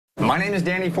My name is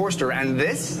Danny Forster, and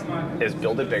this is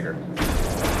Build It Bigger.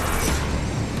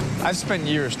 I've spent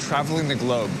years traveling the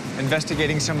globe,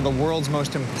 investigating some of the world's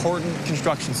most important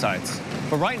construction sites.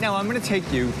 But right now, I'm going to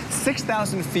take you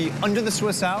 6,000 feet under the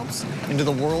Swiss Alps into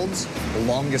the world's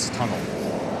longest tunnel.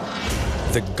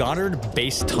 The Gotthard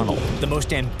Base Tunnel, the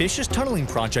most ambitious tunneling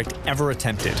project ever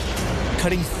attempted,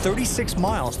 cutting 36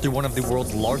 miles through one of the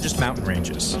world's largest mountain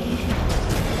ranges.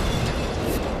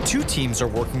 Two teams are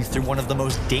working through one of the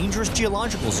most dangerous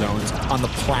geological zones on the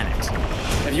planet.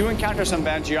 If you encounter some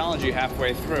bad geology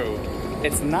halfway through,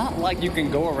 it's not like you can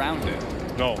go around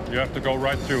it. No, you have to go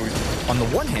right through. On the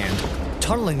one hand,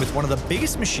 tunneling with one of the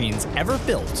biggest machines ever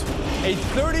built. A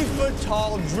 30-foot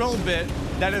tall drill bit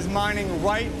that is mining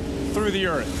right through the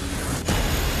earth.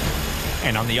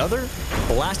 And on the other,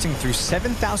 blasting through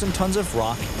 7,000 tons of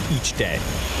rock each day.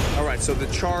 All right, so the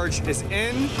charge is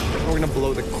in. We're gonna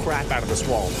blow the crap out of this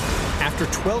wall. After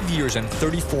 12 years and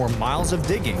 34 miles of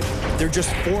digging, they're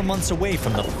just 4 months away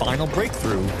from the final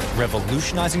breakthrough,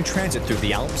 revolutionizing transit through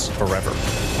the Alps forever.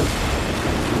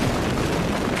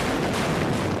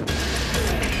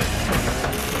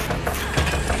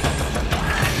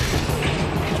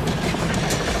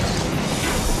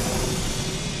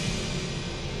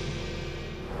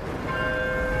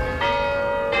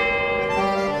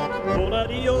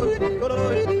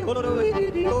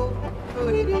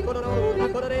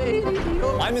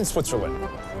 I'm in Switzerland,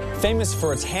 famous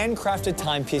for its handcrafted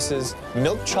timepieces,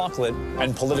 milk chocolate,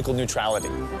 and political neutrality.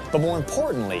 But more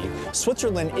importantly,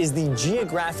 Switzerland is the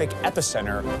geographic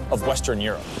epicenter of Western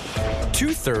Europe.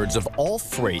 2/3 of all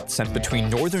freight sent between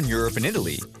Northern Europe and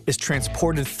Italy is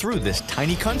transported through this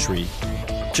tiny country,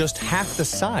 just half the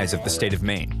size of the state of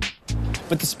Maine.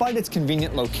 But despite its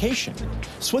convenient location,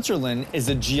 Switzerland is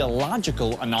a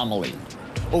geological anomaly.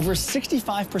 Over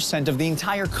 65% of the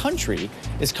entire country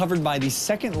is covered by the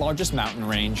second largest mountain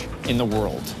range in the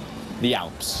world, the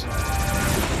Alps.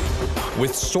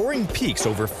 With soaring peaks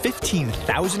over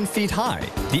 15,000 feet high,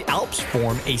 the Alps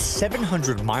form a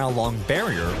 700-mile-long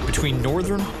barrier between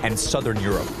northern and southern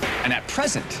Europe. And at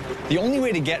present, the only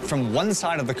way to get from one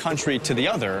side of the country to the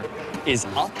other is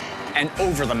up and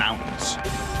over the mountains.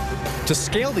 To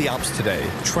scale the Alps today,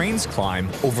 trains climb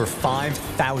over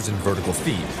 5,000 vertical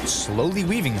feet, slowly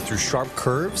weaving through sharp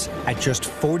curves at just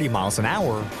 40 miles an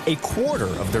hour, a quarter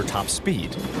of their top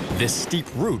speed. This steep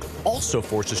route also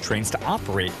forces trains to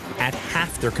operate at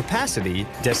half their capacity,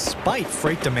 despite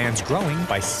freight demands growing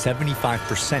by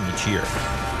 75% each year.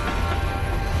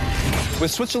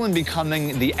 With Switzerland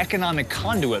becoming the economic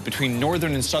conduit between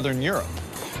Northern and Southern Europe,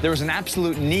 there was an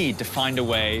absolute need to find a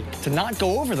way to not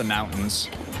go over the mountains,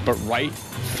 but right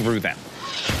through them.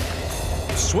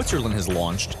 Switzerland has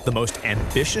launched the most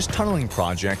ambitious tunneling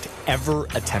project ever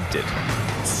attempted,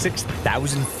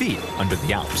 6,000 feet under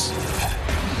the Alps.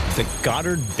 The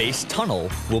Gotthard Base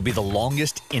Tunnel will be the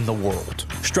longest in the world,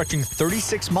 stretching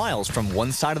 36 miles from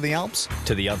one side of the Alps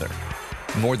to the other,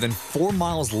 more than 4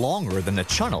 miles longer than the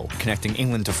channel connecting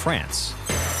England to France.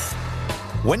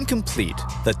 When complete,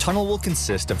 the tunnel will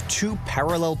consist of 2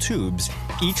 parallel tubes,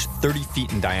 each 30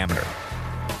 feet in diameter.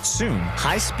 Soon,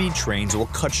 high-speed trains will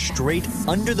cut straight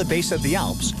under the base of the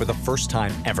Alps for the first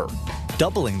time ever,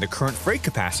 doubling the current freight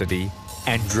capacity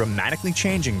and dramatically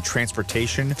changing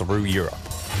transportation through Europe.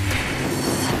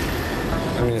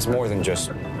 I mean, it's more than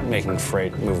just making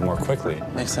freight move more quickly.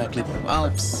 Exactly.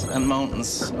 Alps and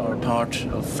mountains are part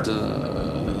of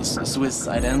the Swiss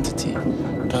identity,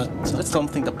 but it's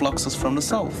something that blocks us from the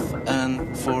south.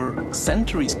 And for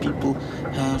centuries, people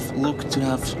have looked to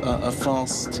have a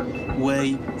fast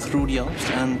way through the Alps.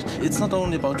 And it's not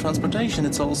only about transportation,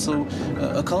 it's also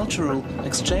a cultural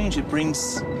exchange. It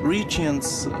brings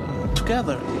regions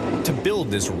together. To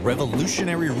build this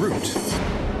revolutionary route,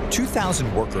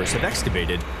 2,000 workers have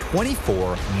excavated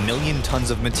 24 million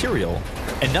tons of material,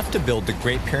 enough to build the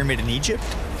Great Pyramid in Egypt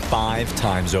 5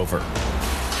 times over.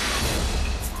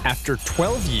 After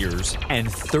 12 years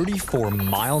and 34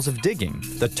 miles of digging,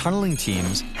 the tunneling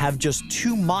teams have just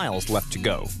 2 miles left to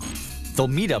go. They'll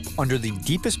meet up under the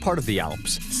deepest part of the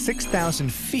Alps,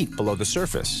 6,000 feet below the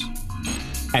surface.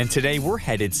 And today we're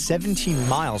headed 17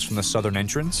 miles from the southern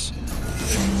entrance,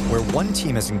 where one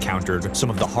team has encountered some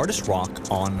of the hardest rock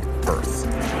on Earth.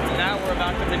 Now we're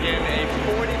about to begin a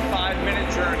 45-minute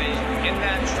journey in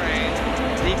that train,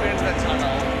 deep into the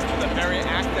tunnel, to the very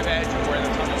active edge of where the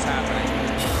tunnel's happening.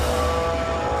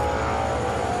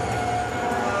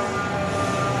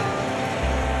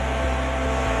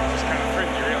 Just kind of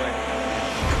freaky, really.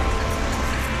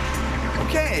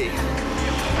 Okay.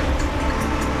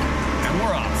 And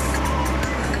we're off.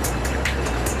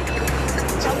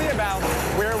 Tell me about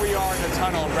where we are in the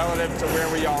tunnel relative to where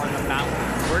we are in the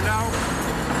mountains. We're now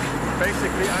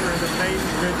basically under the main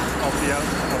ridge of the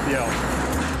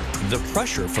Alps. The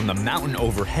pressure from the mountain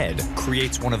overhead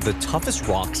creates one of the toughest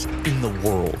rocks in the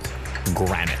world,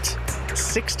 granite.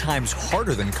 6 times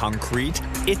harder than concrete,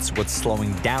 it's what's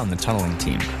slowing down the tunneling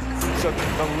team. So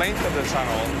the length of the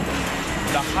tunnel,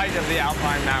 the height of the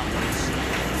Alpine mountains,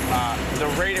 the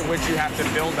rate at which you have to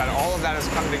build that, all of that has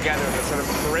come together to sort of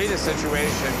create a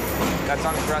situation that's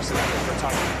unprecedented for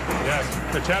tunneling. Yes,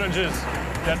 the challenges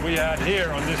that we had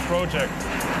here on this project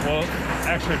will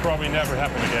actually probably never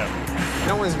happen again.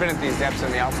 No one's been at these depths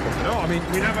in the Alps before. No, I mean,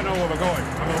 we never know where we're going.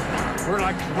 I mean, we're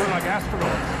like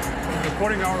astronauts. We're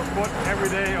putting our foot every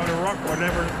day on a rock where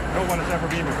no one has ever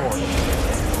been before.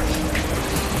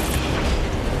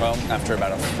 Well, after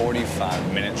about a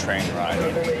 45-minute train ride,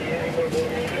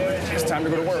 it's time to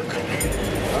go to work.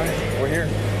 All right, we're here.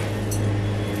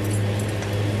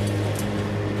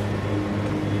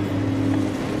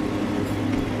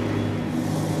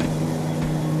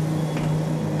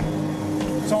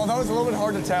 So although it's a little bit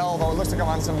hard to tell, although it looks like I'm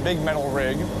on some big metal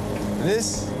rig,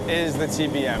 this is the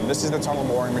TBM. This is the tunnel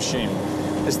boring machine.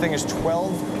 This thing is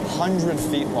 1,200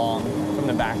 feet long from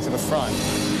the back to the front.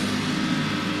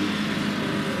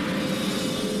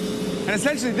 And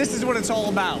essentially, this is what it's all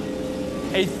about.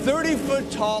 A 30-foot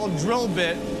tall drill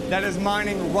bit that is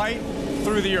mining right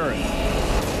through the earth.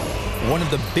 One of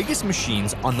the biggest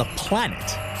machines on the planet.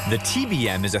 The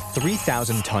TBM is a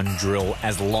 3,000-ton drill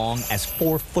as long as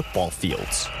 4 football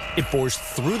fields. It bores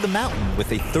through the mountain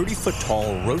with a 30-foot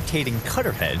tall rotating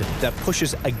cutter head that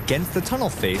pushes against the tunnel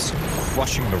face,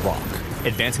 crushing the rock,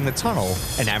 advancing the tunnel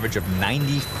an average of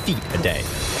 90 feet a day.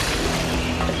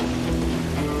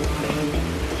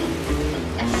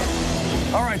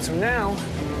 All right, so now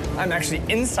I'm actually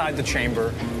inside the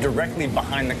chamber, directly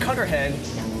behind the cutter head,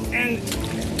 and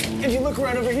if you look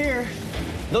right over here,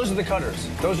 those are the cutters.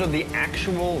 Those are the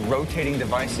actual rotating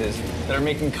devices that are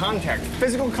making contact,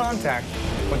 physical contact,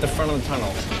 with the front of the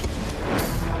tunnel.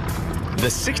 The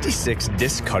 66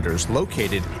 disc cutters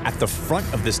located at the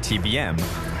front of this TBM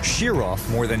shear off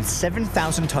more than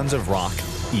 7,000 tons of rock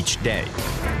each day.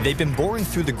 They've been boring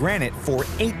through the granite for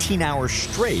 18 hours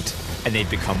straight, and they've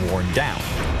become worn down.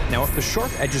 Now, if the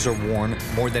sharp edges are worn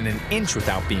more than an inch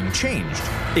without being changed,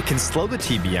 it can slow the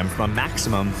TBM from a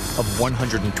maximum of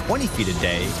 120 feet a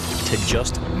day to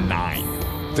just 9.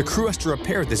 The crew has to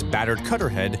repair this battered cutter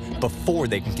head before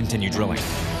they can continue drilling.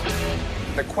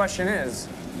 The question is,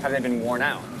 have they been worn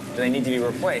out? Do they need to be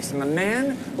replaced? And the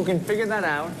man who can figure that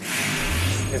out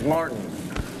is Martin.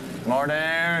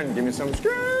 Martin, give me some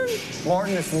screen.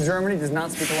 Martin is from Germany, does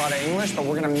not speak a lot of English, but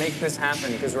we're gonna make this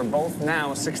happen because we're both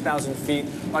now 6,000 feet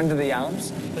under the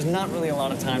Alps. There's not really a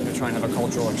lot of time to try and have a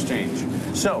cultural exchange.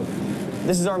 So,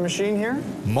 this is our machine here.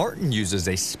 Martin uses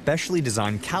a specially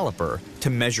designed caliper to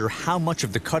measure how much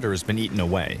of the cutter has been eaten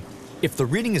away. If the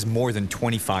reading is more than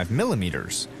 25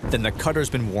 millimeters, then the cutter's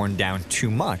been worn down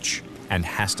too much and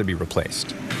has to be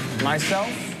replaced. Myself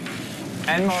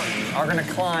and Martin are gonna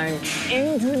climb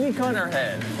into the cutter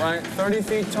head, right, 30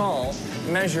 feet tall,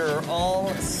 measure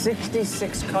all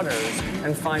 66 cutters,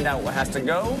 and find out what has to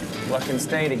go, what can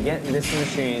stay to get this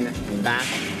machine back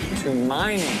to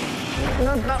mining.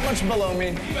 Not much below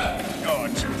me.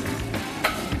 Good.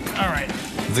 All right.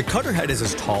 The cutter head is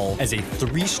as tall as a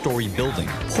 3-story building,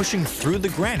 pushing through the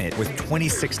granite with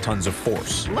 26 tons of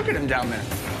force. Look at him down there.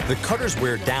 The cutters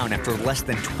wear down after less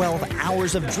than 12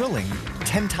 hours of drilling,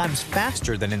 10 times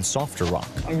faster than in softer rock.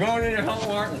 I'm going in your help,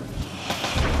 Martin.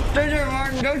 Stay there,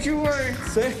 Martin, don't you worry.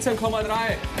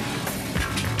 16,3.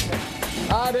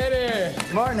 Ah, Daddy.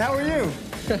 Martin, how are you?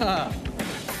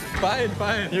 Fine,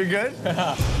 fine. You're good?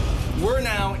 We're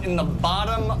now in the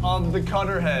bottom of the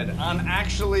cutter head. I'm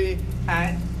actually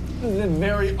at the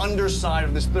very underside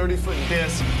of this 30-foot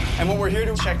disc. And what we're here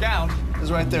to check out is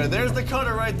right there. There's the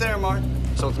cutter right there, Martin.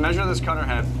 So let's measure this cutter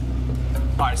head.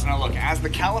 All right, so now look, as the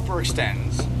caliper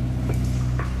extends,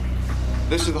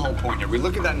 this is the whole point here. We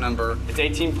look at that number, it's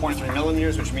 18.3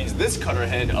 millimeters, which means this cutter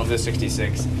head of the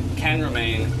 66 can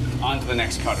remain onto the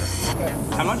next cutter.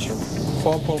 How much?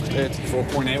 4.8.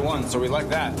 4.81, so we like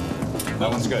that. That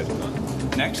one's good.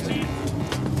 Next.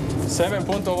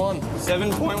 7.1.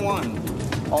 7.1.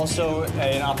 Also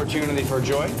an opportunity for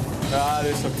joy. Ah,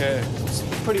 this okay. It's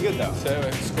pretty good though.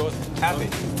 7 is good. Happy.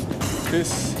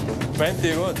 This 20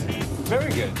 good.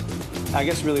 Very good. I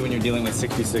guess really when you're dealing with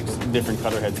 66 different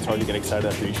cutter heads, it's hard to get excited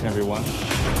after each and every one.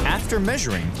 After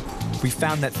measuring, we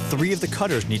found that 3 of the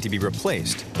cutters need to be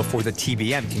replaced before the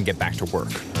TBM can get back to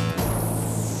work.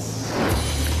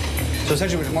 So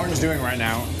essentially what Martin's doing right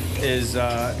now is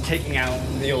taking out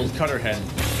the old cutter head.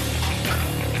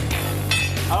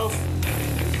 Auf.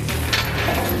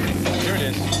 Here it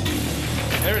is.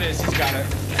 He's got it.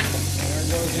 There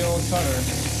goes the old cutter.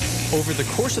 Over the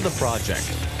course of the project,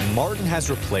 Martin has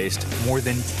replaced more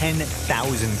than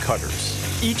 10,000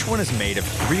 cutters. Each one is made of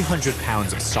 300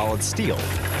 pounds of solid steel,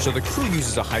 so the crew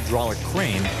uses a hydraulic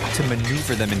crane to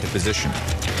maneuver them into position.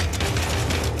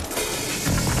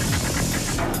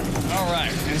 All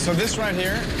right, and so this right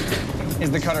here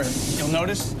is the cutter. You'll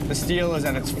notice the steel is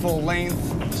at its full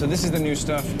length, so this is the new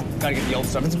stuff. Gotta get the old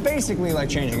stuff. It's basically like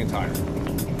changing a tire,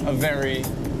 a very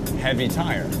heavy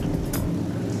tire.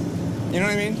 You know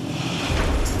what I mean?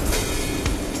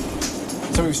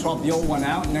 So we've swapped the old one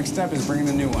out. Next step is bringing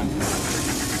the new one.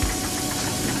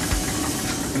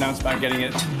 And now it's about getting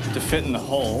it to fit in the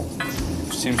hole,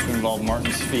 which seems to involve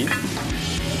Martin's feet.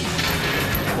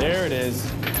 There it is.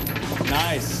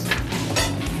 Nice.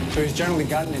 So he's generally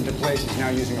gotten into place. He's now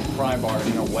using a pry bar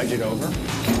to wedge it over.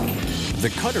 The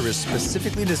cutter is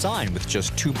specifically designed with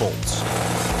just 2 bolts.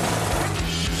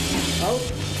 Oh.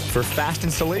 For fast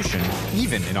installation,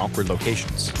 even in awkward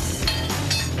locations.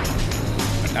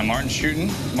 Now Martin's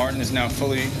shooting. Martin is now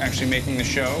fully actually making the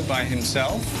show by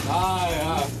himself.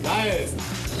 Nice.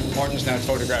 Martin's now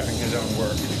photographing his own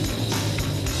work.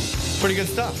 Pretty good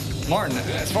stuff. Martin,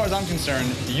 as far as I'm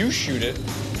concerned, you shoot it,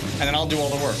 and then I'll do all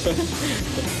the work.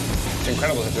 It's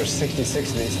incredible that there's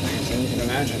 66 of these things, and you can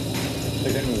imagine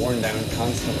they're getting worn down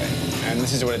constantly. And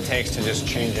this is what it takes to just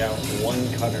change out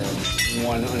one cutter in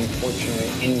one unfortunately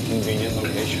inconvenient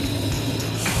location.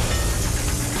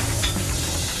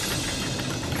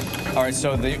 All right,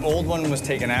 so the old one was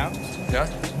taken out. Yeah?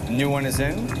 New one is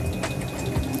in.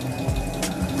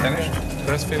 Finished?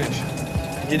 Let's finish.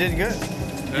 You did good.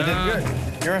 You did good.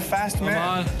 You're a fast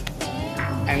man. Come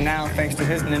on. And now, thanks to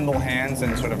his nimble hands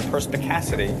and sort of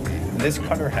perspicacity, this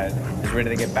cutter head is ready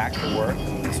to get back to work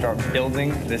and start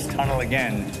building this tunnel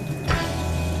again.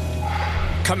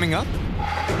 Coming up,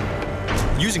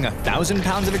 using 1,000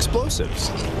 pounds of explosives.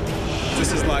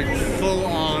 This is like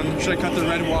full-on, should I cut the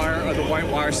red wire or the white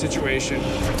wire situation?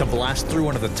 To blast through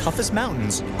one of the toughest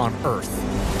mountains on Earth.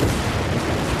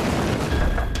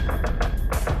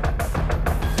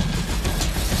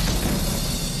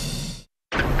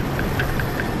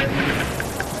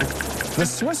 The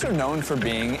Swiss are known for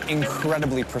being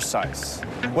incredibly precise.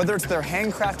 Whether it's their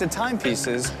handcrafted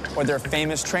timepieces or their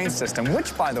famous train system,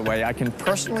 which, by the way, I can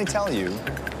personally tell you,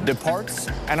 departs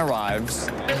and arrives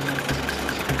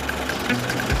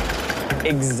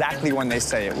exactly when they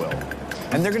say it will.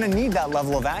 And they're going to need that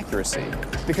level of accuracy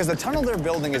because the tunnel they're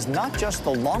building is not just the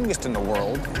longest in the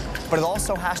world, but it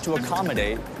also has to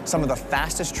accommodate some of the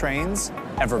fastest trains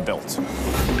ever built.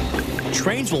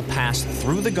 Trains will pass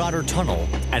through the Goddard Tunnel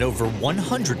at over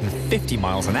 150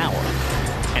 miles an hour.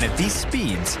 And at these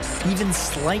speeds, even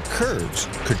slight curves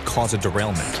could cause a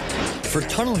derailment. For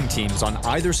tunneling teams on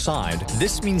either side,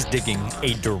 this means digging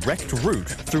a direct route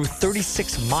through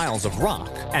 36 miles of rock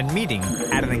and meeting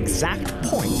at an exact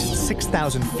point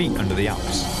 6,000 feet under the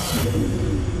Alps.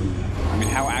 I mean,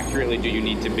 how accurately do you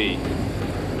need to be?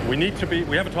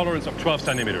 We have a tolerance of 12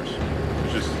 centimeters,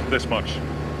 which is this much,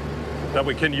 that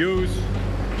we can use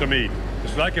to meet.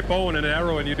 It's like a bow and an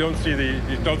arrow, and you don't see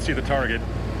the target,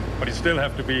 but you still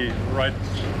have to be right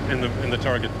in the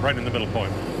target, right in the middle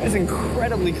point. It's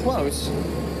incredibly close,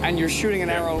 and you're shooting an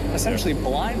arrow essentially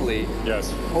blindly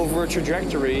over a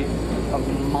trajectory of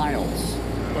miles.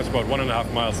 It's about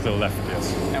 1.5 miles still left,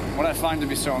 yes. And what I find to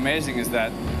be so amazing is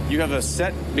that you have a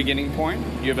set beginning point,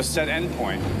 you have a set end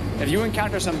point. If you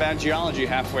encounter some bad geology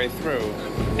halfway through,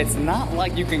 it's not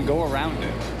like you can go around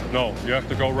it. No, you have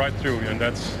to go right through, and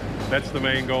that's the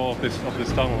main goal of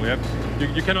this tunnel.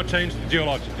 You cannot change the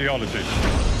geology.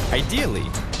 Ideally,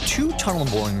 2 tunnel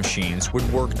boring machines would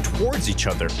work towards each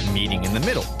other, meeting in the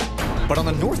middle. But on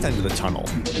the north end of the tunnel,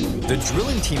 the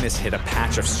drilling team has hit a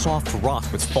patch of soft rock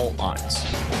with fault lines.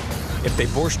 If they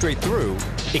bore straight through,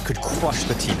 it could crush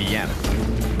the TBM.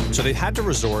 So they had to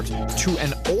resort to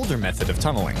an older method of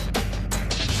tunneling.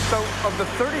 So of the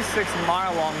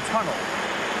 36-mile-long tunnel,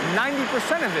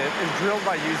 90% of it is drilled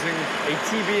by using a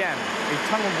TBM, a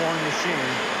tunnel boring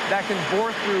machine, that can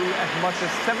bore through as much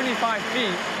as 75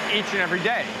 feet each and every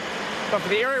day. But for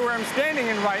the area where I'm standing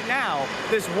in right now,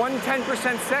 this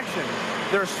 1/10% section,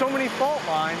 there are so many fault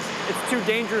lines, it's too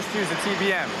dangerous to use a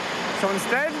TBM. So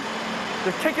instead,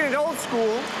 they're kicking it old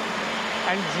school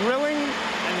and drilling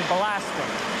and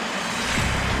blasting.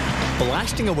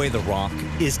 Blasting away the rock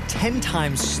is 10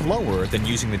 times slower than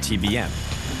using the TBM,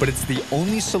 but it's the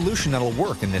only solution that'll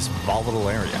work in this volatile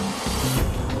area.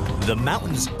 The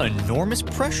mountain's enormous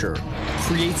pressure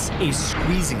creates a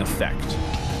squeezing effect,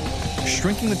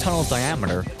 shrinking the tunnel's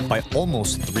diameter by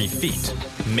almost 3 feet.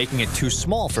 making it too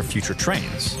small for future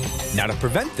trains. Now to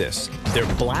prevent this, they're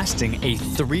blasting a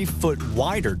 3-foot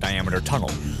wider diameter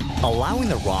tunnel, allowing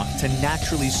the rock to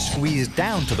naturally squeeze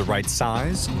down to the right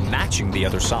size, matching the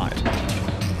other side.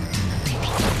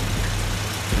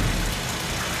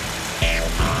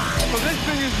 So this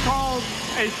thing is called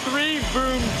a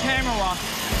 3-boom tamarack.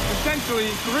 Essentially,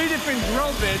 3 different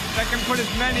drill bits that can put as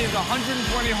many as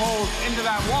 120 holes into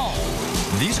that wall.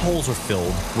 These holes are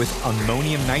filled with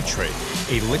ammonium nitrate,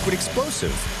 a liquid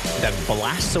explosive that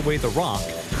blasts away the rock,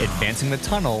 advancing the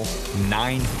tunnel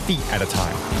 9 feet at a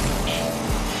time.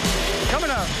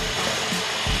 Coming up.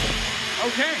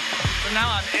 Okay, so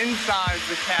now I'm inside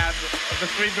the cab of the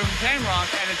 3-boom tamarack,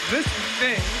 and it's this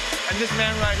thing and this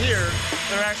man right here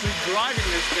that are actually driving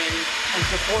this thing and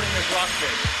supporting this rock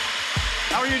face.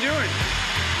 How are you doing?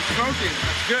 You're smoking.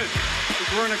 That's good. Because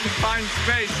we're in a confined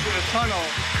space in a tunnel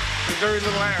with very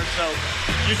little air. So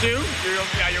you do?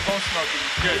 Yeah, you're both smoking.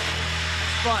 Good.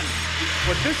 It's fun.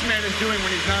 What this man is doing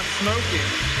when he's not smoking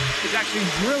is actually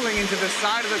drilling into the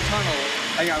side of the tunnel.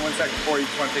 Hang on 1 second before you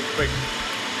just want to take a quick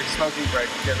smoking break.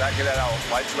 Get that out.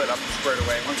 Lights lit up and squared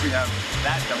away. Once we have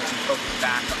that done, we can focus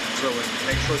back on the drilling to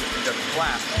make sure that it doesn't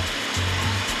collapse.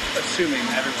 Assuming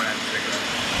everyone has a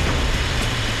cigarette.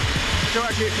 So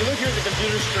actually, if you look here at the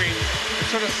computer screen, it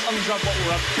sort of sums up what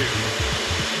we're up to.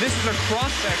 This is a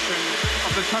cross-section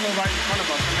of the tunnel right in front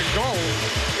of us, and the goal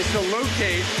is to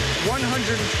locate 120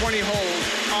 holes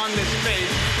on this face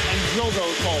and drill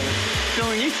those holes,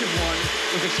 filling each of one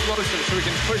with explosives so we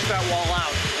can push that wall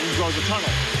out and grow the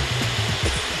tunnel.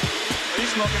 Are you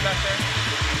smoking back there?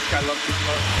 This guy loves to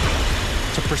smoke.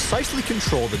 To precisely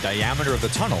control the diameter of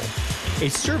the tunnel, a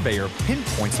surveyor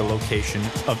pinpoints the location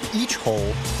of each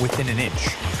hole within an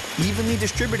inch, evenly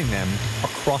distributing them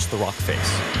across the rock face.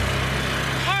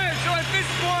 All right, so at this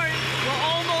point, we're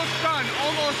almost done.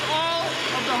 Almost all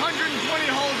of the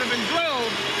 120 holes have been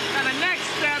drilled, and the next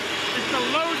step is to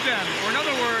load them, or in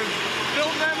other words, fill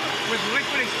them with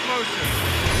liquid explosives.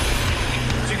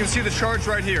 So you can see the charge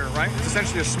right here, right? It's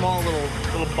essentially a small little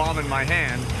bomb in my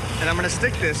hand, and I'm gonna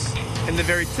stick this in the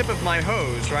very tip of my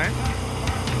hose, right?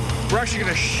 We're actually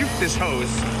going to shoot this hose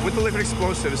with the liquid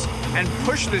explosives and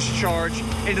push this charge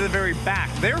into the very back.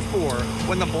 Therefore,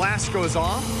 when the blast goes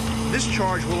off, this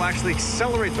charge will actually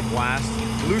accelerate the blast,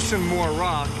 loosen more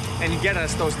rock, and get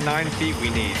us those 9 feet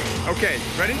we need. Okay,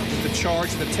 ready? The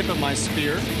charge, the tip of my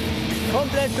spear.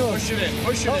 Completo. Push it in,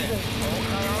 push it in.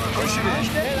 Push it in.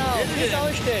 Get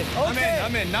it in.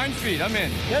 I'm in, 9 feet, I'm in.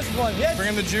 Yes, one, yes. Bring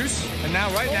in the juice, and now,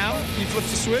 right now, he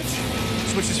flips the switch.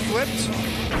 Switch is flipped.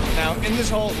 Now, in this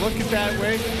hole, look at that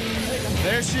wig.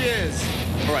 There she is.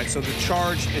 All right, so the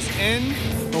charge is in.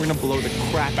 We're gonna blow the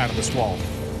crap out of this wall.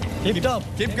 Keep up.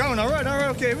 Keep going. All right,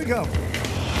 okay, here we go.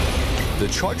 The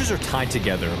charges are tied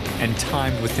together and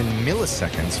timed within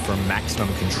milliseconds for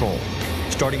maximum control,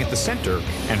 starting at the center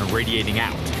and radiating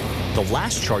out. The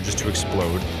last charges to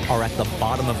explode are at the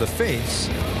bottom of the face,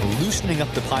 loosening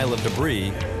up the pile of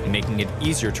debris, making it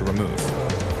easier to remove.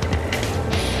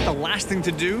 The last thing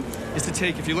to do is to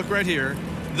take, if you look right here,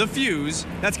 the fuse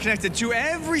that's connected to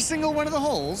every single one of the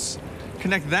holes,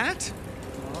 connect that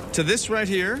to this right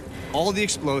here, all the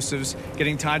explosives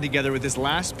getting tied together with this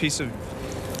last piece of,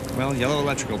 well, yellow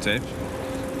electrical tape.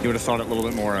 You would have thought it a little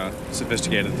bit more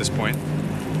sophisticated at this point,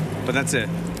 but that's it.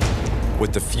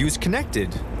 With the fuse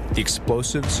connected, the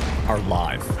explosives are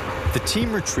live. The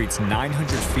team retreats 900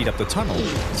 feet up the tunnel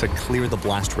to clear the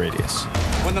blast radius.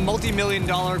 When the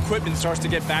multi-million-dollar equipment starts to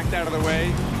get backed out of the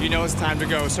way, you know it's time to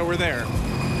go, so we're there.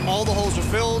 All the holes are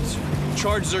filled,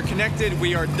 charges are connected,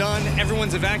 we are done,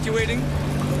 everyone's evacuating.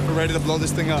 We're ready to blow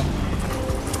this thing up.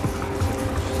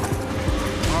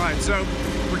 All right, so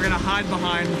we're gonna hide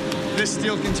behind this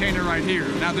steel container right here.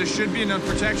 Now, there should be enough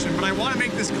protection, but I wanna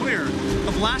make this clear.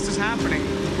 The blast is happening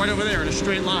right over there in a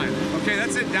straight line. Okay,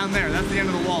 that's it down there, that's the end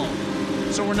of the wall.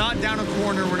 So we're not down a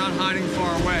corner, we're not hiding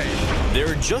far away. There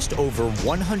are just over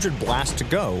 100 blasts to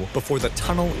go before the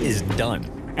tunnel is done.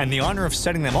 And the honor of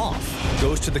setting them off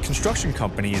goes to the construction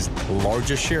company's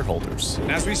largest shareholders.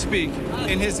 And as we speak,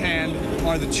 in his hand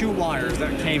are the 2 wires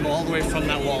that came all the way from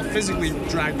that wall, physically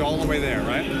dragged all the way there,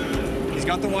 right? He's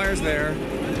got the wires there.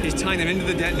 He's tying them into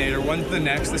the detonator, one to the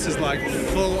next. This is like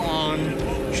full on,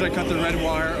 should I cut the red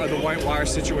wire or the white wire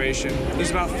situation.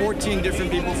 There's about 14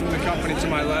 different people from the company to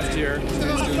my left here.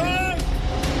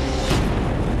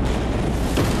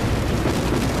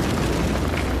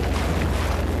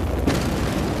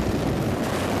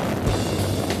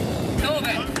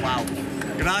 Wow.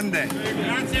 Grande.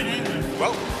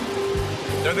 Well,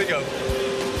 there they go.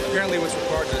 Apparently what's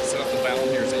required to set up the mountain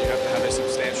here is that you have to have a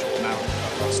substantial amount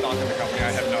of stock in the company.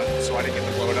 I have none, so I didn't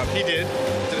get to blow it up. He did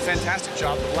a fantastic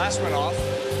job. The blast went off,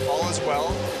 all is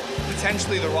well.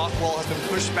 Potentially the rock wall has been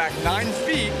pushed back 9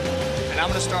 feet, and I'm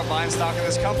gonna start buying stock in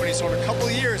this company, so in a couple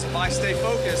of years, if I stay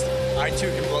focused, I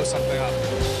too can blow something up.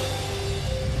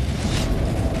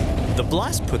 The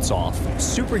blast puts off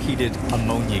superheated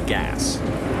ammonia gas.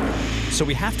 So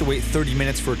we have to wait 30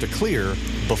 minutes for it to clear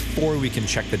before we can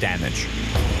check the damage.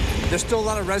 There's still a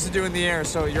lot of residue in the air,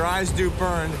 so your eyes do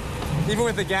burn. Even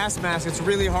with the gas mask, it's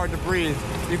really hard to breathe.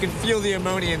 You can feel the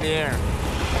ammonia in the air.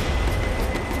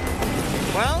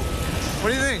 Well, what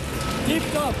do you think?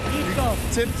 Tip top, tip top.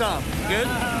 Tip top. Good?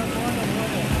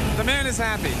 The man is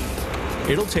happy.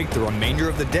 It'll take the remainder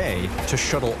of the day to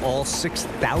shuttle all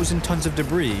 6,000 tons of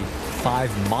debris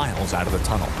 5 miles out of the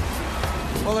tunnel.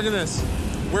 Well, look at this.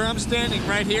 Where I'm standing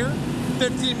right here,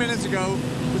 15 minutes ago,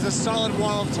 was a solid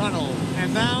wall of tunnel.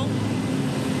 And now,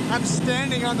 I'm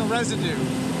standing on the residue.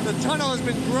 The tunnel has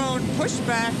been grown, pushed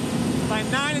back by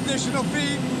 9 additional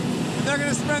feet. And they're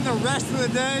gonna spend the rest of the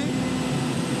day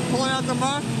pulling out the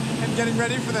muck and getting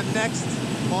ready for the next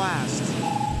blast.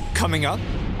 Coming up,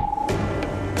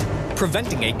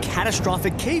 preventing a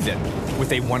catastrophic cave-in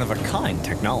with a one-of-a-kind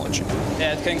technology.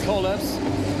 Yeah, it can collapse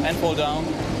and fall down,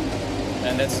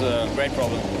 and that's a great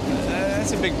problem.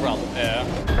 That's a big problem. Yeah.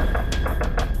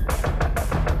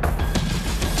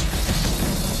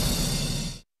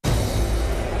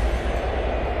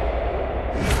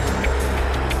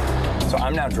 So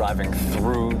I'm now driving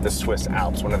through the Swiss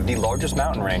Alps, one of the largest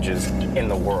mountain ranges in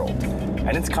the world.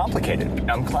 And it's complicated.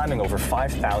 I'm climbing over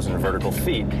 5,000 vertical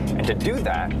feet, and to do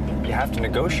that, you have to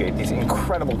negotiate these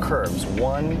incredible curves,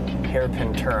 one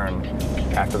hairpin turn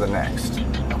after the next.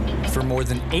 For more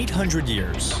than 800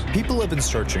 years, people have been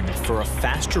searching for a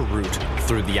faster route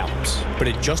through the Alps, but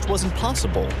it just wasn't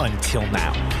possible until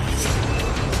now.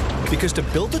 Because to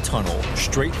build a tunnel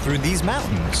straight through these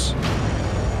mountains,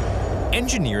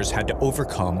 engineers had to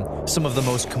overcome some of the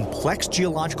most complex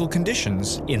geological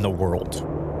conditions in the world.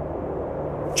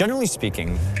 Generally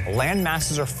speaking, land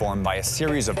masses are formed by a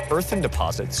series of earthen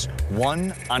deposits,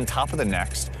 one on top of the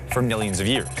next, for millions of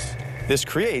years. This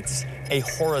creates a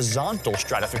horizontal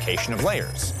stratification of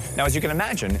layers. Now, as you can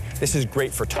imagine, this is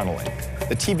great for tunneling.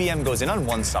 The TBM goes in on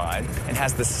one side and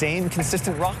has the same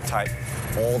consistent rock type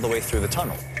all the way through the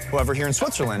tunnel. However, here in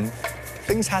Switzerland,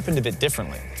 things happened a bit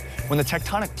differently. When the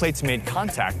tectonic plates made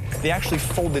contact, they actually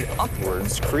folded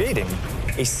upwards, creating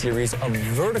a series of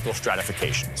vertical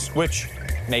stratifications, which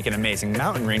make an amazing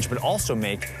mountain range, but also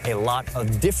make a lot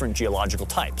of different geological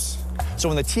types. So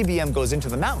when the TBM goes into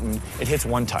the mountain, it hits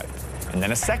one type, and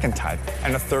then a second type,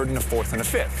 and a third, and a fourth, and a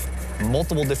fifth.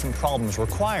 Multiple different problems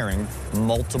requiring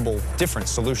multiple different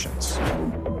solutions.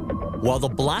 While the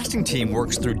blasting team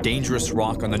works through dangerous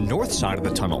rock on the north side of the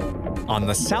tunnel, on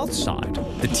the south side,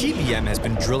 the TBM has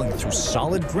been drilling through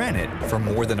solid granite for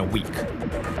more than a week.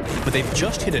 But they've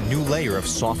just hit a new layer of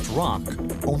soft rock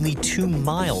only 2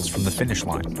 miles from the finish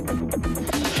line.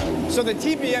 So the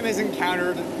TBM has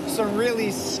encountered some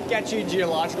really sketchy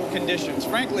geological conditions.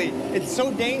 Frankly, it's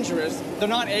so dangerous, they're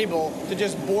not able to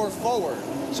just bore forward.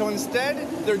 So instead,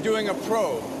 they're doing a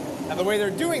probe. And the way they're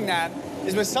doing that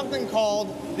is with something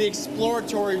called the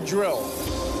exploratory drill.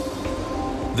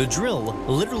 The drill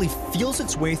literally feels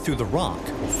its way through the rock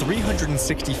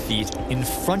 360 feet in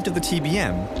front of the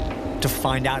TBM to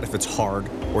find out if it's hard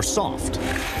or soft.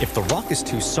 If the rock is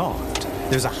too soft,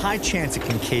 there's a high chance it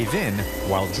can cave in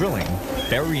while drilling,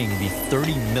 burying the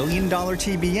 $30 million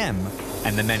TBM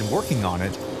and the men working on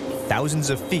it thousands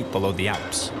of feet below the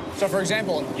Alps. So for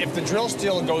example, if the drill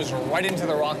steel goes right into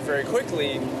the rock very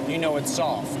quickly, you know it's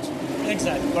soft.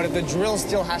 Exactly. But if the drill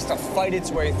still has to fight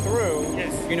its way through,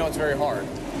 Yes. you know it's very hard.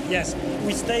 Yes,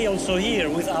 we stay also here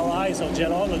with our eyes of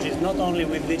geologists, not only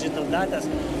with digital data,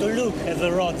 to look at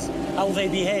the rocks, how they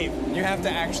behave. You have to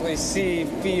actually see,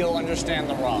 feel, understand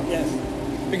the rock. Yes.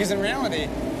 Because in reality,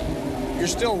 you're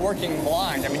still working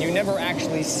blind. I mean, you never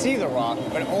actually see the rock,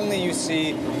 but only you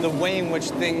see the way in which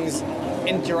things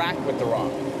interact with the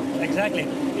rock. Exactly.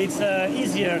 It's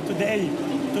easier today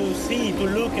to see, to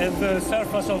look at the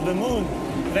surface of the moon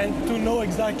than to know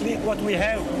exactly what we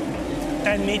have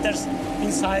 10 meters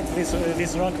inside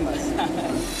this rock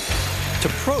mass. To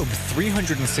probe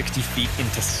 360 feet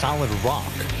into solid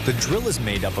rock, the drill is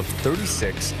made up of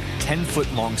 36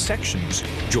 10-foot-long sections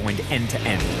joined end to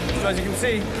end. So as you can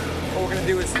see, what we're going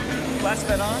to do is latch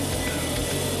that on,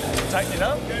 tighten it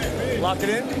up, lock it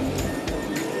in.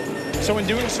 So in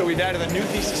doing so, we've added a new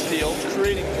piece of steel,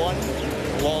 creating one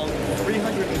long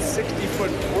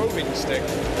 360-foot probing stick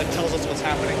that tells us what's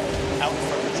happening out in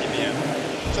front of the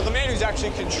TBM. So the man who's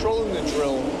actually controlling the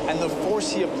drill and the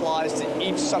force he applies to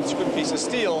each subsequent piece of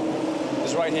steel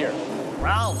is right here.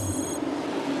 Ralph.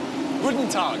 Guten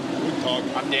Tag. Guten Tag.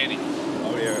 I'm Danny.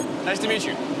 Oh, yeah. Nice to meet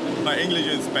you. My English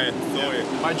is bad, sorry.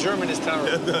 My German is terrible.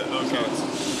 Okay.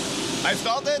 I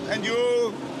started and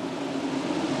you...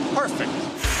 Perfect.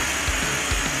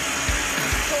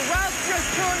 So Ralph just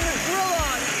turned the drill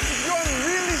on. He's going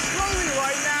really slowly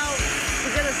right now to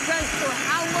get a sense for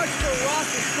how much the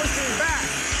rock is pushing back.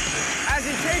 As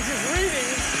he takes his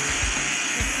readings,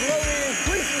 he slowly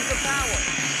increases the power.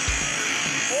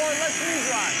 Or let's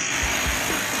redrive.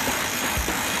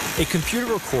 A computer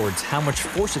records how much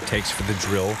force it takes for the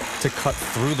drill to cut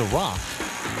through the rock,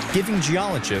 giving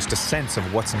geologists a sense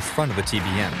of what's in front of the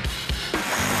TBM.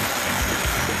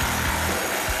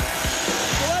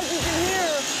 So as you can hear,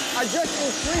 I just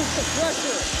increased the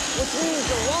pressure, which means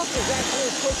the rock is actually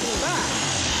pushing back,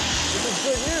 which is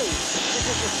good news,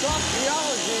 because the soft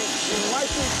geology is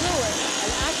marching through it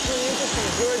and actually into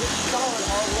some good, solid,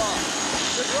 hard rock.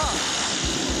 Good rock.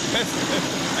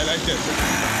 I like it.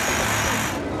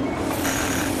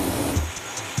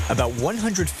 About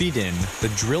 100 feet in, the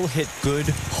drill hit good,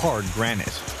 hard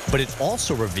granite. But it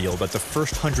also revealed that the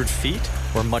first 100 feet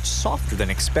were much softer than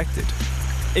expected.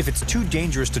 If it's too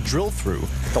dangerous to drill through,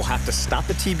 they'll have to stop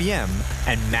the TBM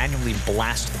and manually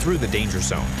blast through the danger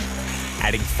zone,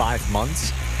 adding 5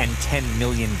 months and $10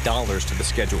 million to the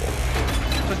schedule.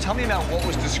 So tell me about what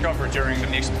was discovered during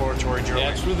the exploratory drilling.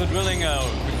 Yeah, through the drilling,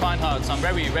 we find out some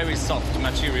very, very soft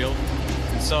material.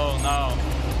 So now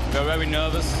we're very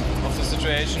nervous of the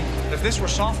situation. If this were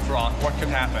soft rock, what could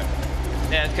happen?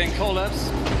 Yeah, it can collapse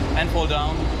and fall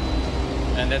down,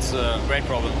 and that's a great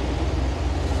problem.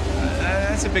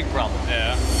 That's a big problem.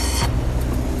 Yeah.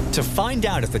 To find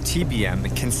out if the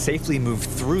TBM can safely move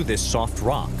through this soft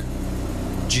rock,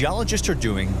 geologists are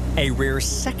doing a rare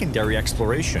secondary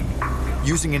exploration,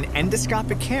 using an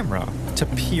endoscopic camera to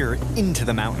peer into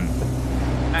the mountain.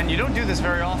 And you don't do this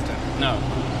very often. No,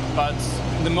 but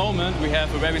in the moment we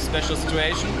have a very special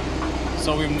situation,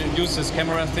 so we use this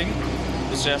camera thing.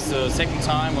 It's just the second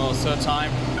time or third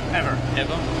time ever.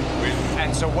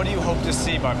 And so what do you hope to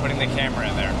see by putting the camera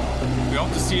in there? We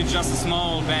hope to see just a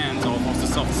small band of the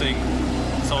soft thing,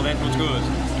 so that was good,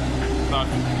 but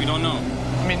we don't know.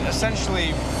 I mean,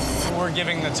 essentially, we're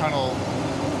giving the tunnel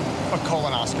a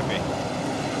colonoscopy.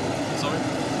 Sorry?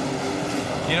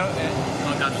 You know,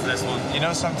 no, that's this one. You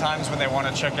know, sometimes when they want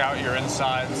to check out your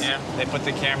insides, yeah, they put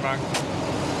the camera.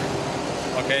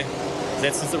 Okay,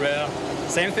 that's the rare.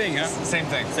 Same thing, huh? Same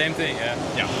thing. Same thing, yeah.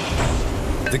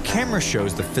 Yeah. The camera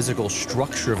shows the physical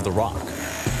structure of the rock,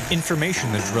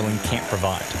 information the drilling can't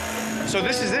provide. So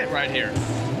this is it right here.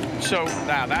 So,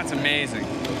 wow, that's amazing.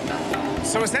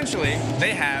 So essentially,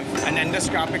 they have an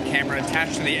endoscopic camera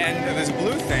attached to the end of this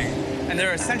blue thing, and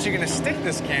they're essentially going to stick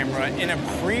this camera in a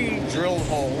pre-drilled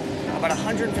hole about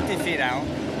 150 feet out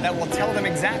that will tell them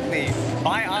exactly,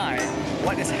 by eye,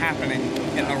 what is happening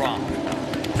in the rock.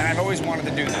 And I've always wanted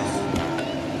to do this.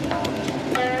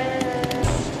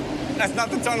 That's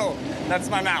not the tunnel, that's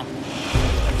my mouth.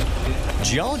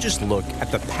 Geologists look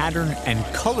at the pattern and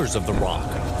colors of the rock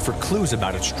for clues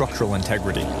about its structural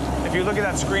integrity. If you look at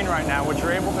that screen right now, what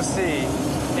you're able to see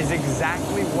is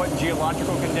exactly what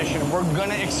geological condition we're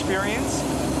gonna experience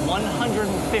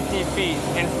 150 feet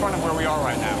in front of where we are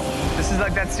right now. This is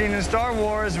like that scene in Star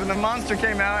Wars when the monster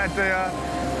came out at the,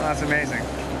 oh, that's amazing.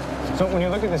 So when you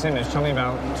look at this image, tell me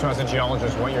about, so as a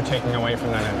geologist, what you're taking away from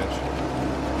that image.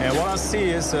 Yeah, what I see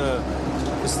is a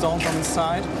stone from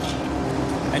inside,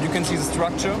 and you can see the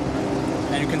structure,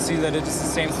 and you can see that it is the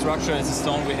same structure as the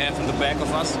stone we have in the back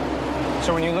of us.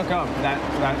 So when you look up, that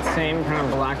same kind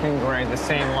of black and gray, the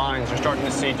same lines you're starting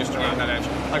to see just around that edge.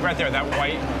 Like right there, that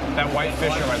white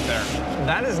fissure right there.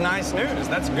 That is nice news.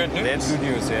 That's good news. That's good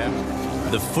news, yeah.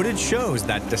 The footage shows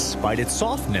that despite its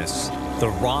softness, the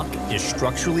rock is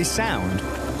structurally sound,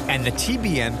 and the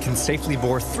TBM can safely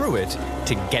bore through it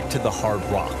to get to the hard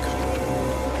rock.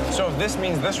 So if this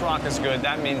means this rock is good,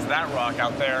 that means that rock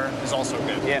out there is also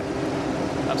good. Yeah,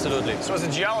 absolutely. So as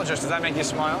a geologist, does that make you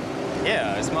smile?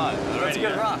 Yeah, I smile. That's a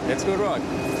good rock. That's good rock.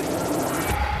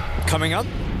 Coming up,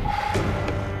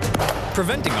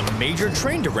 preventing a major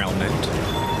train derailment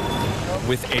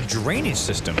with a drainage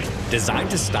system designed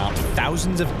to stop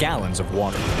thousands of gallons of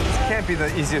water. This can't be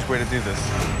the easiest way to do this.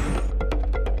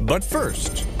 But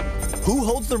first, who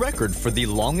holds the record for the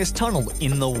longest tunnel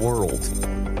in the world?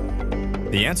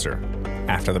 The answer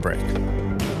after the break.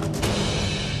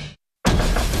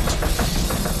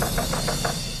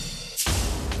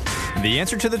 The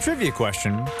answer to the trivia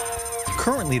question: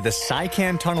 currently the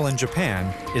Saikan Tunnel in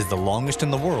Japan is the longest in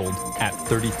the world at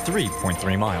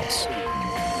 33.3 miles.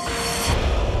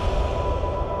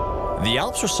 The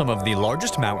Alps are some of the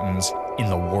largest mountains in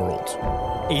the world,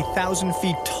 8,000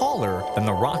 feet taller than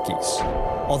the Rockies.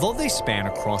 Although they span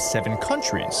across 7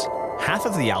 countries, half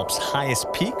of the Alps'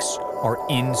 highest peaks are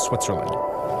in Switzerland.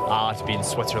 Ah, to be in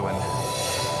Switzerland.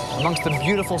 Amongst the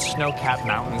beautiful snow-capped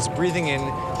mountains, breathing in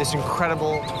this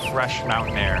incredible, fresh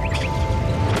mountain air.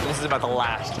 This is about the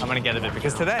last I'm gonna get of it,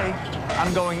 because today,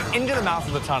 I'm going into the mouth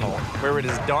of the tunnel, where it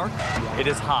is dark, it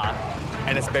is hot,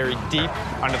 and it's buried deep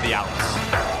under the Alps.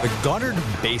 The Gotthard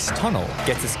Base Tunnel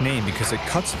gets its name because it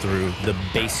cuts through the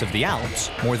base of the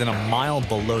Alps more than a mile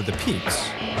below the peaks.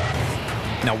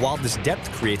 Now, while this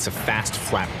depth creates a fast,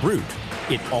 flat route,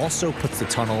 it also puts the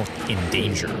tunnel in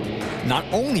danger, not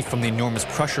only from the enormous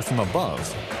pressure from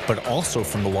above, but also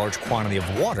from the large quantity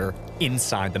of water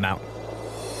inside the mountain.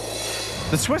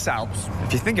 The Swiss Alps,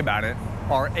 if you think about it,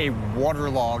 are a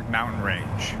waterlogged mountain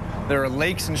range. There are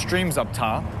lakes and streams up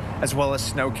top, as well as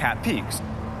snow-capped peaks.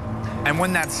 And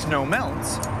when that snow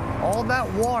melts, all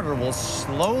that water will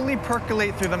slowly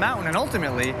percolate through the mountain and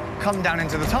ultimately come down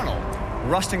into the tunnel,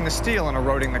 rusting the steel and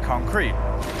eroding the concrete.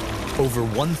 Over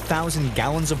 1,000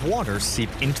 gallons of water seep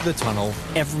into the tunnel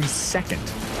every second.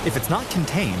 If it's not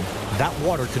contained, that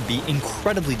water could be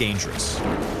incredibly dangerous,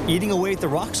 eating away at the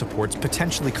rock supports,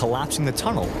 potentially collapsing the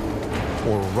tunnel,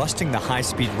 or rusting the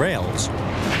high-speed rails,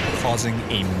 causing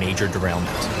a major derailment.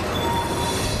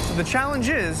 So the challenge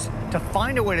is to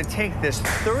find a way to take this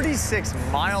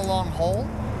 36-mile-long hole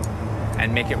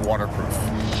and make it waterproof.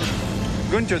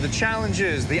 Gunther, the challenge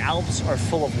is the Alps are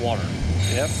full of water.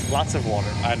 Yes. Lots of water.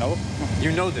 I know.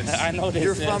 You know this. I know this.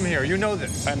 You're yes. from here. You know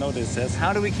this. I know this, yes.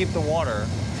 How do we keep the water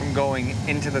from going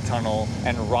into the tunnel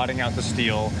and rotting out the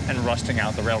steel and rusting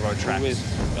out the railroad tracks? With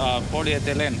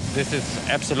polyethylene. This is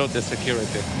absolute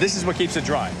security. This is what keeps it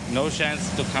dry. No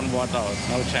chance to come water out.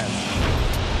 No chance.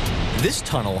 This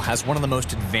tunnel has one of the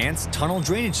most advanced tunnel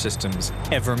drainage systems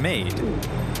ever made,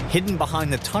 hidden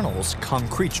behind the tunnel's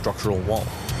concrete structural wall.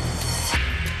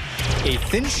 A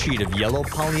thin sheet of yellow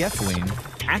polyethylene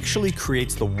actually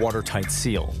creates the watertight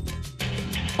seal.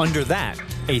 Under that,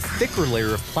 a thicker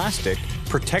layer of plastic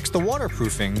protects the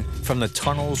waterproofing from the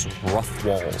tunnel's rough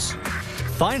walls.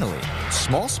 Finally,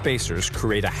 small spacers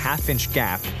create a half-inch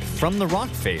gap from the rock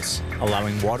face,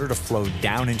 allowing water to flow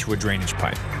down into a drainage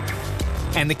pipe.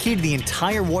 And the key to the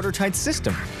entire watertight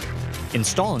system,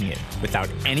 installing it without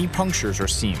any punctures or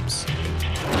seams.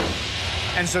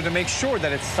 And so to make sure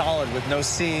that it's solid with no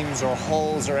seams or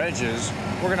holes or edges,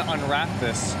 we're going to unwrap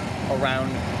this around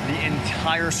the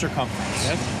entire circumference.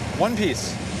 Yes. One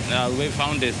piece. We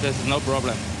found this. This is no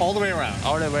problem. All the way around?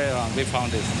 All the way around. We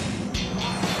found this.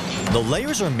 The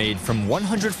layers are made from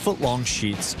 100-foot-long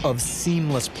sheets of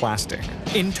seamless plastic.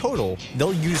 In total,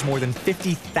 they'll use more than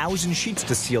 50,000 sheets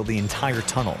to seal the entire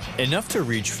tunnel, enough to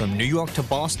reach from New York to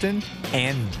Boston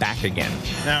and back again.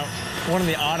 Now, one of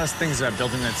the oddest things about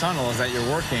building a tunnel is that you're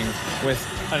working with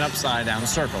an upside-down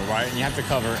circle, right? And you have to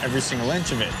cover every single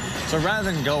inch of it. So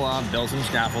rather than go up, build some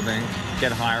scaffolding,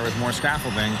 get higher with more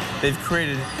scaffolding, they've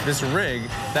created this rig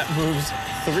that moves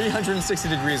 360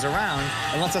 degrees around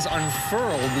and lets us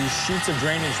unfurl these sheets of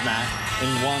drainage mat in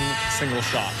one single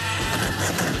shot.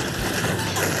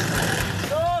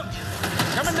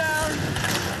 Coming down.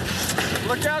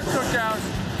 Look out, cookout.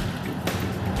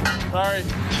 Sorry.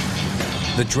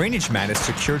 The drainage mat is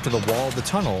secured to the wall of the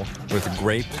tunnel with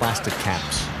gray plastic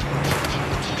caps.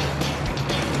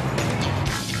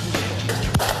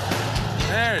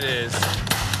 There it is.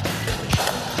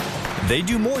 They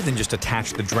do more than just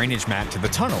attach the drainage mat to the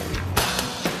tunnel.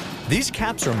 These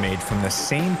caps are made from the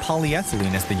same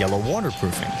polyethylene as the yellow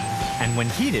waterproofing, and when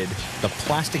heated, the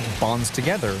plastic bonds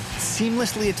together,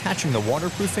 seamlessly attaching the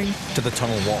waterproofing to the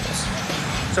tunnel walls.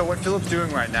 So what Philip's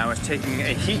doing right now is taking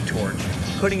a heat torch,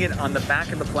 putting it on the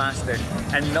back of the plastic,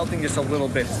 and melting just a little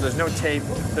bit. So there's no tape,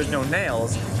 there's no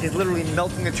nails. He's literally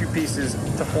melting the two pieces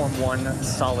to form one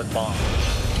solid bond.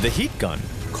 The heat gun,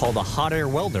 called a hot air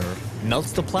welder,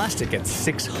 melts the plastic at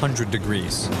 600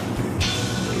 degrees.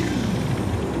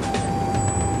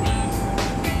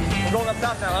 We're going up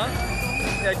top now, huh?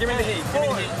 Yeah, give me the heat, give me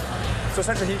the heat. So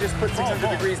essentially he just put 600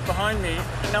 degrees behind me,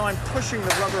 and now I'm pushing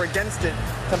the rubber against it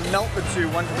to melt the two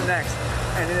one to the next,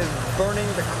 and it is burning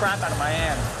the crap out of my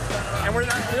hand. And we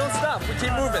don't stop, we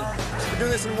keep moving. We're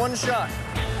doing this in one shot.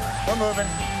 We're moving,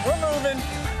 we're moving.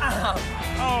 Ow.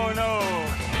 Oh no.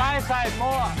 My side,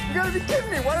 more. You gotta be kidding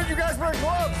me, why don't you guys wear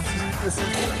gloves? This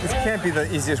can't be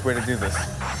the easiest way to do this.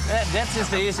 That is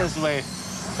the easiest way,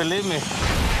 believe me.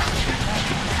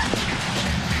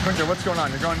 Gunther, what's going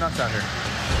on? You're going nuts out here.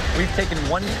 We've taken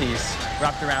one piece,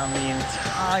 wrapped around the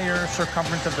entire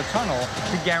circumference of the tunnel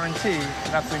to guarantee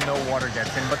that absolutely no water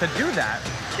gets in. But to do that,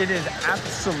 It is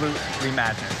absolutely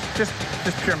madness. Just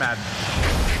pure madness.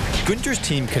 Günther's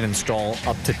team can install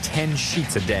up to 10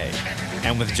 sheets a day.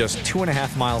 And with just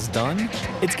 2.5 miles done,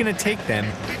 it's going to take them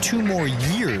 2 more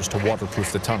years to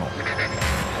waterproof the tunnel.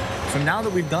 So now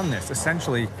that we've done this,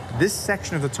 essentially, this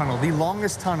section of the tunnel, the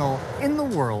longest tunnel in the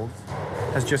world,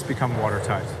 has just become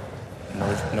watertight.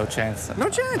 No chance. No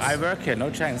chance? I work here, no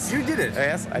chance. You did it?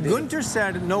 Yes, I did. Günther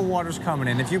said no water's coming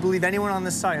in. If you believe anyone on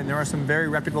this site, and there are some very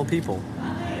reputable people,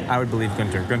 I would believe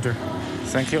Günther. Günther?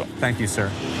 Thank you. Thank you,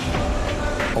 sir.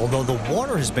 Although the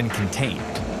water has been contained,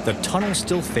 the tunnel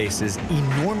still faces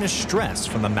enormous stress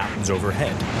from the mountains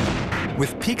overhead.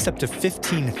 With peaks up to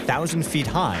 15,000 feet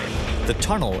high, the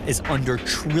tunnel is under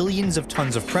trillions of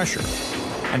tons of pressure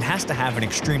and has to have an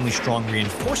extremely strong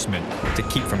reinforcement to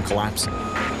keep from collapsing.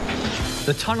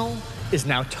 The tunnel is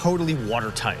now totally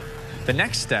watertight. The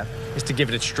next step is to give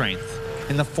it its strength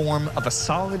in the form of a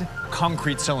solid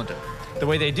concrete cylinder. The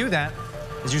way they do that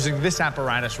is using this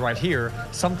apparatus right here,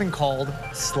 something called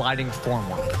sliding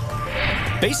formwork.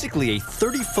 Basically a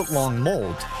 30-foot-long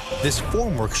mold, this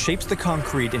formwork shapes the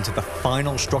concrete into the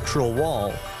final structural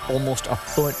wall, almost a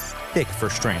foot thick for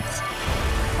strength.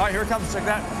 All right, here it comes, check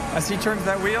that. As he turns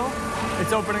that wheel,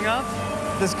 it's opening up.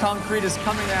 This concrete is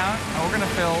coming out, and we're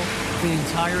gonna fill the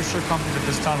entire circumference of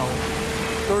this tunnel,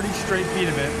 30 straight feet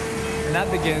of it, and that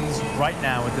begins right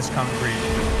now with this concrete.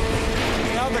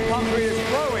 Now the concrete is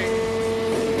flowing.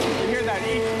 You hear that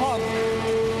each pump,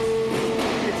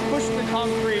 it's pushing the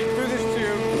concrete through this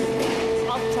tube,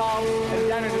 up top, and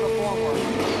down into the formwork.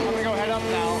 I'm gonna go head up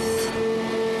now,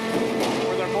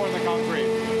 where they're pouring the concrete.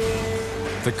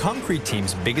 The concrete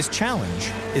team's biggest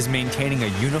challenge is maintaining a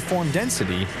uniform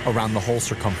density around the whole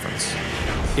circumference.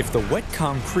 If the wet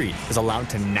concrete is allowed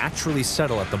to naturally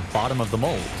settle at the bottom of the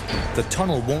mold, the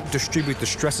tunnel won't distribute the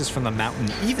stresses from the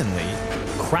mountain evenly,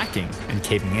 cracking and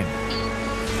caving in.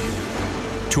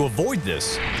 To avoid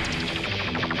this,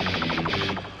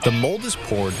 the mold is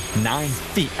poured 9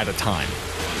 feet at a time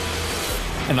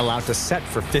and allowed to set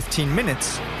for 15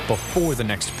 minutes before the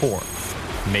next pour,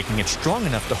 making it strong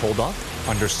enough to hold up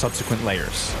under subsequent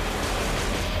layers.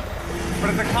 But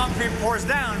if the concrete pours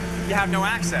down, you have no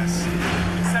access,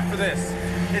 except for this.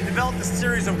 They developed a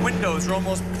series of windows, or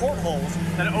almost portholes,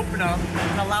 that open up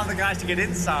and allow the guys to get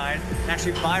inside and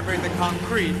actually vibrate the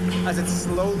concrete as it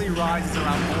slowly rises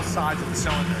around both sides of the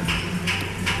cylinder.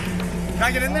 Can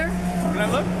I get in there? Can I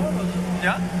look?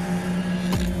 Yeah?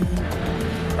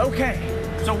 Okay.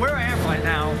 So where I am right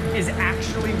now is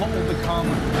actually what will become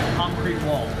the concrete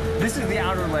wall. This is the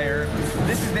outer layer,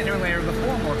 this is the inner layer of the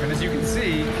formwork, and as you can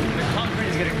see, the concrete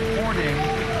is getting poured in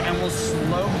and will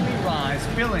slowly rise,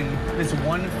 filling this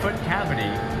 1-foot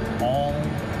cavity all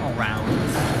around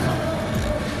the tunnel.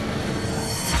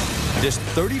 This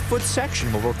 30-foot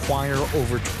section will require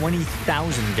over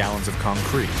 20,000 gallons of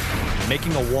concrete,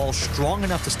 making a wall strong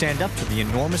enough to stand up to the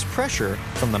enormous pressure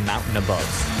from the mountain above.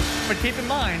 But keep in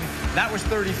mind, that was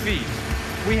 30 feet.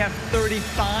 We have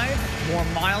 35 more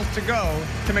miles to go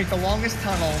to make the longest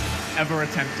tunnel ever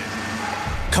attempted.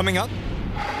 Coming up,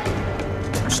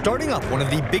 starting up one of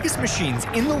the biggest machines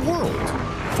in the world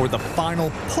for the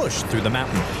final push through the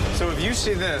mountain. So if you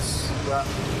see this,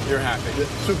 you're happy.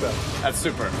 Super. That's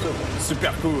super. Super.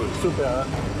 Super cool. Super.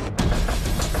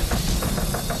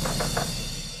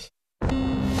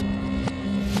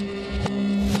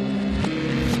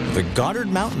 The Gotthard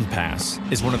Mountain Pass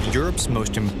is one of Europe's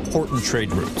most important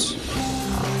trade routes.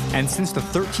 And since the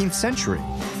 13th century,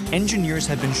 engineers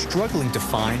have been struggling to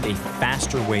find a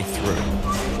faster way through.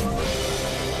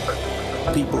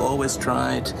 People always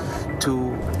tried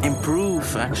to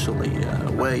improve, actually,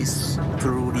 ways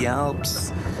through the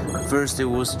Alps. First it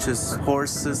was just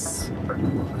horses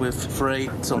with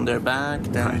freight on their back,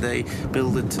 then they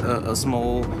built a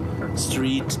small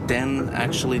street, then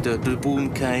actually the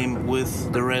boom came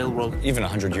with the railroad. Even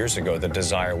 100 years ago, the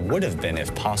desire would have been,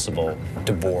 if possible,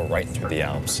 to bore right through the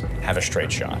Alps, have a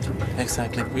straight shot.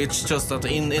 Exactly. It's just that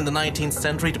in the 19th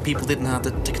century, the people didn't have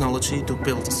the technology to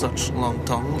build such long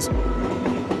tunnels.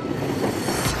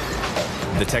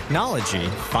 The technology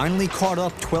finally caught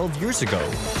up 12 years ago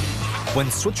when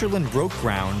Switzerland broke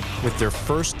ground with their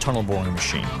first tunnel boring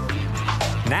machine.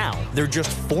 Now, they're just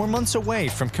 4 months away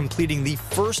from completing the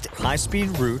first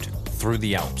high-speed route through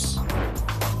the Alps.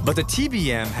 But the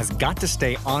TBM has got to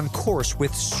stay on course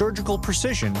with surgical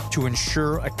precision to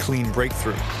ensure a clean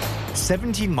breakthrough.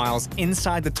 17 miles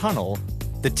inside the tunnel,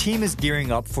 the team is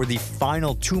gearing up for the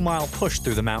final 2-mile push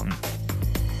through the mountain.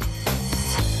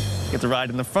 Get to ride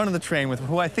in the front of the train with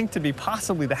who I think to be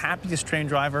possibly the happiest train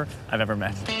driver I've ever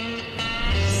met.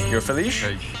 You're Felice.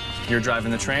 You're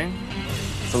driving the train.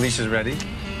 Felice is ready.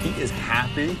 He is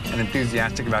happy and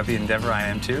enthusiastic about the endeavor. I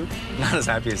am too. Not as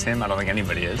happy as him. I don't think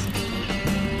anybody is.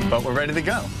 But we're ready to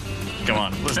go. Come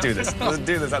on, let's do this. Let's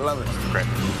do this. I love it. Great.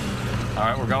 All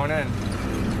right, we're going in.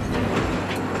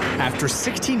 After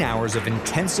 16 hours of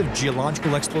intensive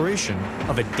geological exploration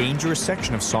of a dangerous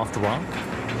section of soft rock,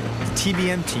 the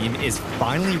TBM team is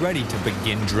finally ready to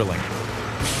begin drilling.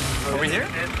 Are we here?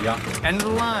 Yeah. End of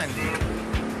the line.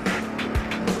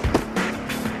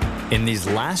 In these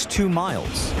last 2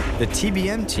 miles, the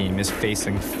TBM team is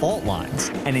facing fault lines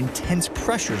and intense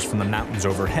pressures from the mountains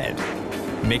overhead,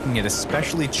 making it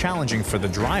especially challenging for the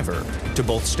driver to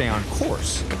both stay on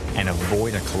course and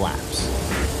avoid a collapse.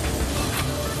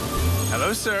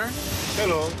 Hello, sir.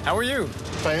 Hello. How are you?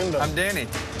 Fine. I'm Danny.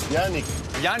 Yannick.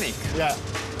 Yannick? Yeah.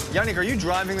 Yannick, are you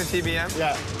driving the TBM?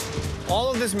 Yeah. All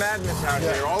of this madness out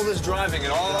here, all this driving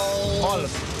and all...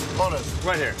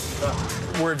 Right here.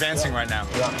 Yeah. We're advancing right now.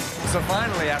 Yeah. So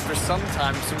finally, after some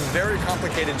time, some very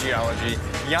complicated geology,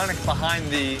 Yannick behind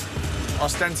the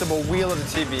ostensible wheel of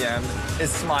the TBM is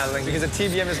smiling because the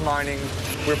TBM is mining.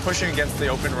 We're pushing against the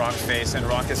open rock face and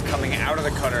rock is coming out of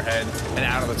the cutter head and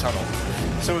out of the tunnel.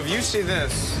 So if you see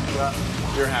this,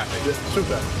 you're happy. Yeah,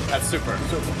 super. That's super.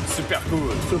 Super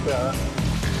cool. Super.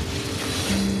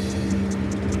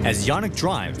 As Yannick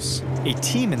drives, a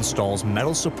team installs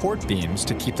metal support beams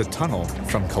to keep the tunnel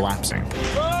from collapsing.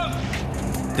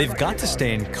 They've got to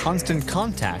stay in constant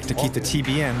contact to keep the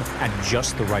TBM at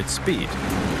just the right speed.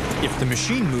 If the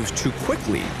machine moves too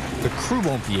quickly, the crew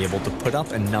won't be able to put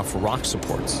up enough rock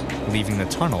supports, leaving the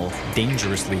tunnel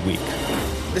dangerously weak.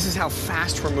 This is how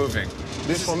fast we're moving.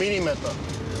 This is for millimeter.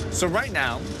 So right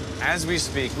now, as we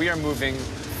speak, we are moving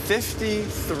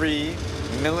 53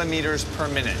 millimeters per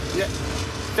minute. Yeah.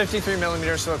 53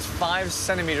 millimeters, so that's 5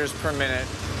 centimeters per minute.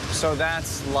 So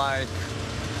that's like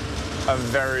a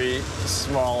very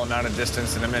small amount of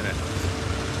distance in a minute.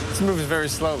 This moves very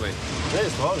slowly. Very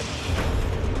slowly.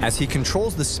 As he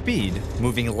controls the speed,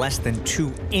 moving less than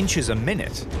 2 inches a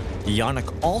minute,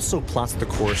 Yannick also plots the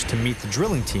course to meet the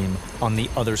drilling team on the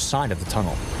other side of the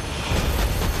tunnel.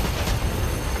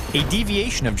 A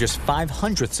deviation of just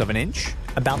 0.05 of an inch,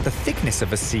 about the thickness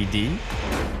of a CD,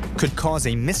 could cause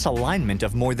a misalignment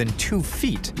of more than 2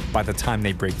 feet by the time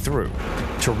they break through.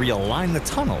 To realign the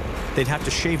tunnel, they'd have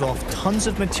to shave off tons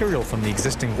of material from the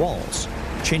existing walls,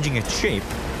 changing its shape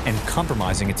and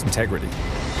compromising its integrity.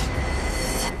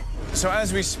 So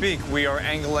as we speak, we are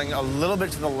angling a little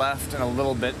bit to the left and a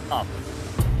little bit up.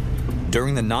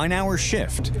 During the 9-hour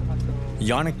shift,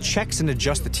 Yannick checks and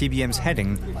adjusts the TBM's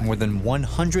heading more than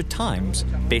 100 times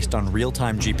based on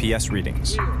real-time GPS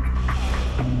readings.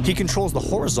 He controls the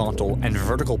horizontal and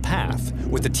vertical path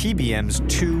with the TBM's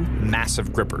 2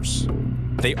 massive grippers.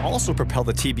 They also propel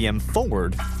the TBM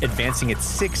forward, advancing it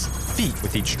 6 feet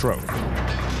with each stroke.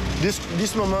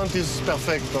 This moment is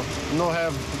perfect. No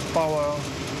have power,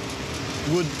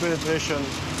 good penetration.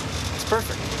 It's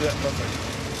perfect. Yeah,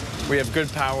 perfect. We have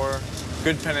good power,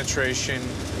 good penetration,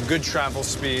 good travel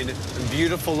speed,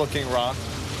 beautiful looking rock.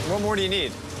 What more do you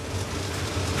need?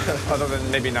 Other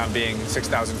than maybe not being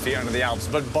 6,000 feet under the Alps.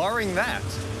 But barring that,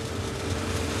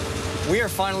 we are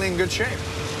finally in good shape.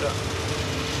 Yeah.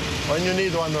 When you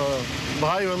need one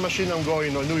drive machine, I'm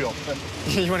going to New York.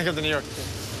 You want to come to New York?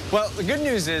 Well, the good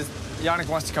news is Yannick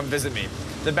wants to come visit me.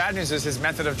 The bad news is his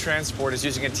method of transport is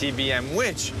using a TBM,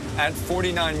 which at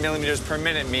 49 millimeters per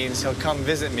minute means he'll come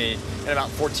visit me in about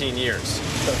 14 years.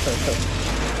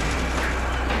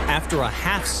 After a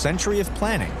half-century of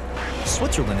planning,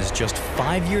 Switzerland is just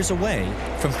 5 years away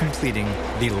from completing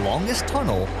the longest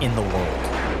tunnel in the world.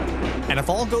 And if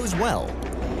all goes well,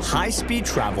 high-speed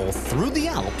travel through the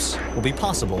Alps will be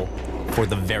possible for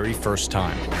the very first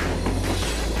time.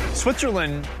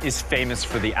 Switzerland is famous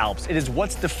for the Alps. It is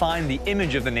what's defined the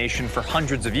image of the nation for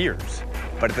hundreds of years.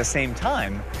 But at the same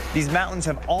time, these mountains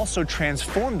have also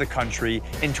transformed the country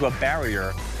into a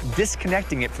barrier,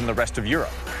 disconnecting it from the rest of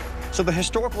Europe. So the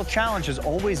historical challenge has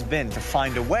always been to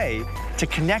find a way to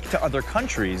connect to other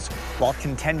countries while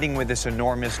contending with this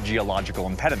enormous geological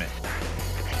impediment.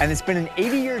 And it's been an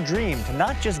 80-year dream to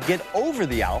not just get over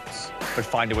the Alps, but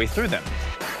find a way through them.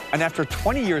 And after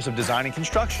 20 years of design and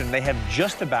construction, they have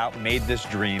just about made this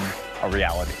dream a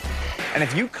reality. And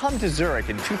if you come to Zurich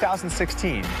in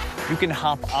 2016, you can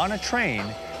hop on a train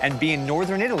and be in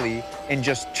northern Italy in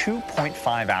just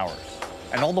 2.5 hours.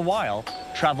 And all the while,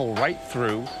 travel right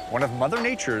through one of Mother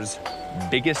Nature's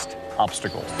biggest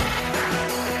obstacles.